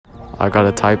I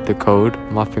gotta type the code.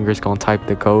 My fingers gonna type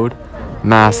the code.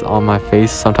 Mask on my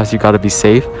face, sometimes you gotta be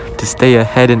safe. To stay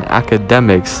ahead in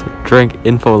academics, drink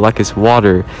info like it's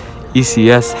water.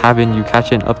 ECS having you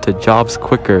catching up to jobs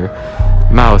quicker.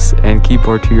 Mouse and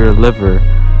keyboard to your liver.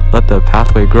 Let the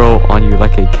pathway grow on you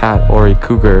like a cat or a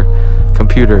cougar.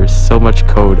 Computers, so much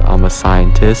code, I'm a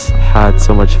scientist. Had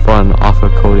so much fun off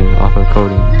of coding.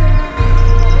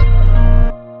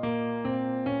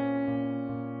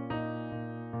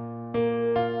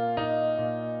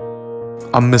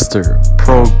 I'm Mr.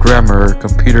 Programmer,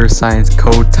 computer science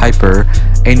code typer.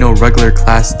 Ain't no regular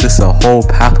class, this a whole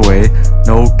pathway.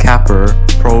 No capper,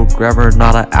 programmer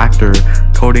not an actor.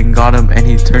 Coding got him and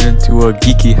he turned into a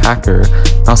geeky hacker.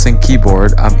 Mouse and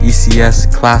keyboard, I'm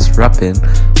ECS class reppin'.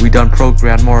 We done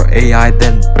program more AI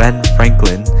than Ben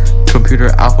Franklin. Computer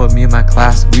alpha, me and my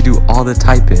class, we do all the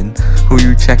typing. Who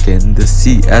you checkin'? The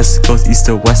CS goes east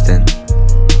to westin'.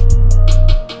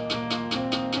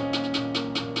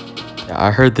 I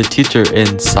heard the teacher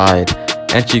inside,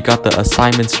 and she got the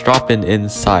assignments dropping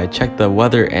inside. Check the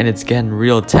weather and it's getting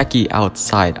real techie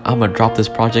outside. I'ma drop this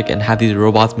project and have these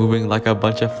robots moving like a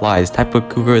bunch of flies. Type of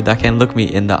cougar that can look me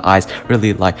in the eyes.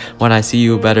 Really like, when I see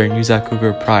you better use that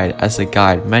cougar pride as a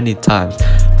guide. Many times,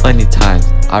 plenty times,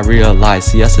 I realize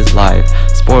CS is live.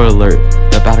 Spoiler alert,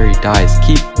 the battery dies.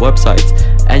 Keep websites,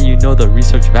 and you know the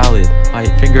research valid. My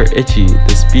finger itchy,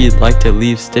 the speed like to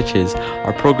leave stitches.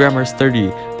 Our programmers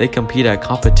 30, they compete at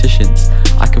competitions.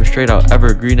 I come straight out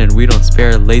evergreen and we don't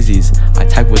spare lazies. I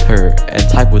type with her and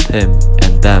type with him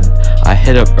and them. I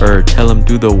hit up tell him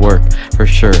do the work for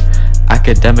sure.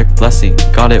 Academic blessing,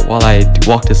 got it while I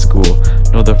walked to school.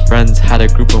 Know the friends had a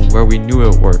group and where we knew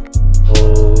it worked.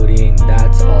 Coding,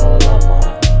 that's all I'm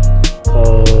on.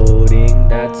 Coding,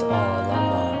 that's all I'm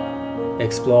on.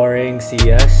 Exploring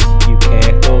CS, you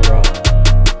can't go wrong.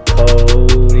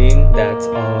 Coding, that's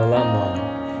all I'm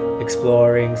on.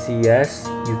 Exploring CS,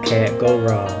 you can't go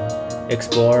wrong.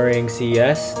 Exploring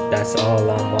CS, that's all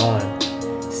I'm on.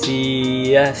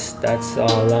 CS, that's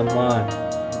all I'm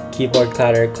on. Keyboard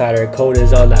clatter, clatter, code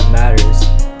is all that matters.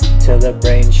 Till the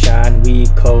brain shine, we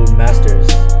code masters.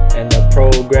 And the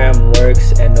program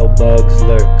works and no bugs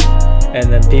lurk.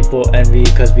 And then people envy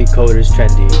cause we coders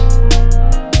trendy.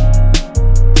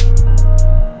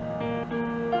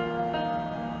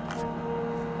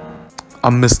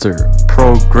 I'm Mr.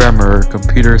 Programmer,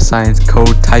 computer science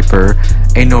code typer.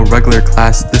 Ain't no regular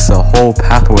class, this a whole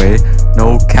pathway.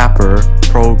 No capper,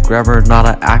 programmer not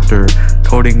an actor.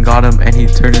 Coding got him and he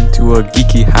turned into a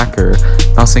geeky hacker.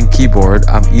 Mouse and keyboard,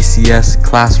 I'm ECS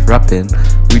class reppin'.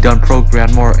 We done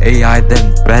program more AI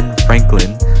than Ben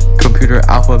Franklin. Computer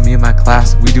alpha, me and my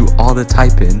class, we do all the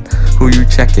typing. Who you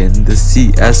checkin'? The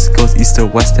CS goes east to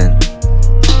westin'.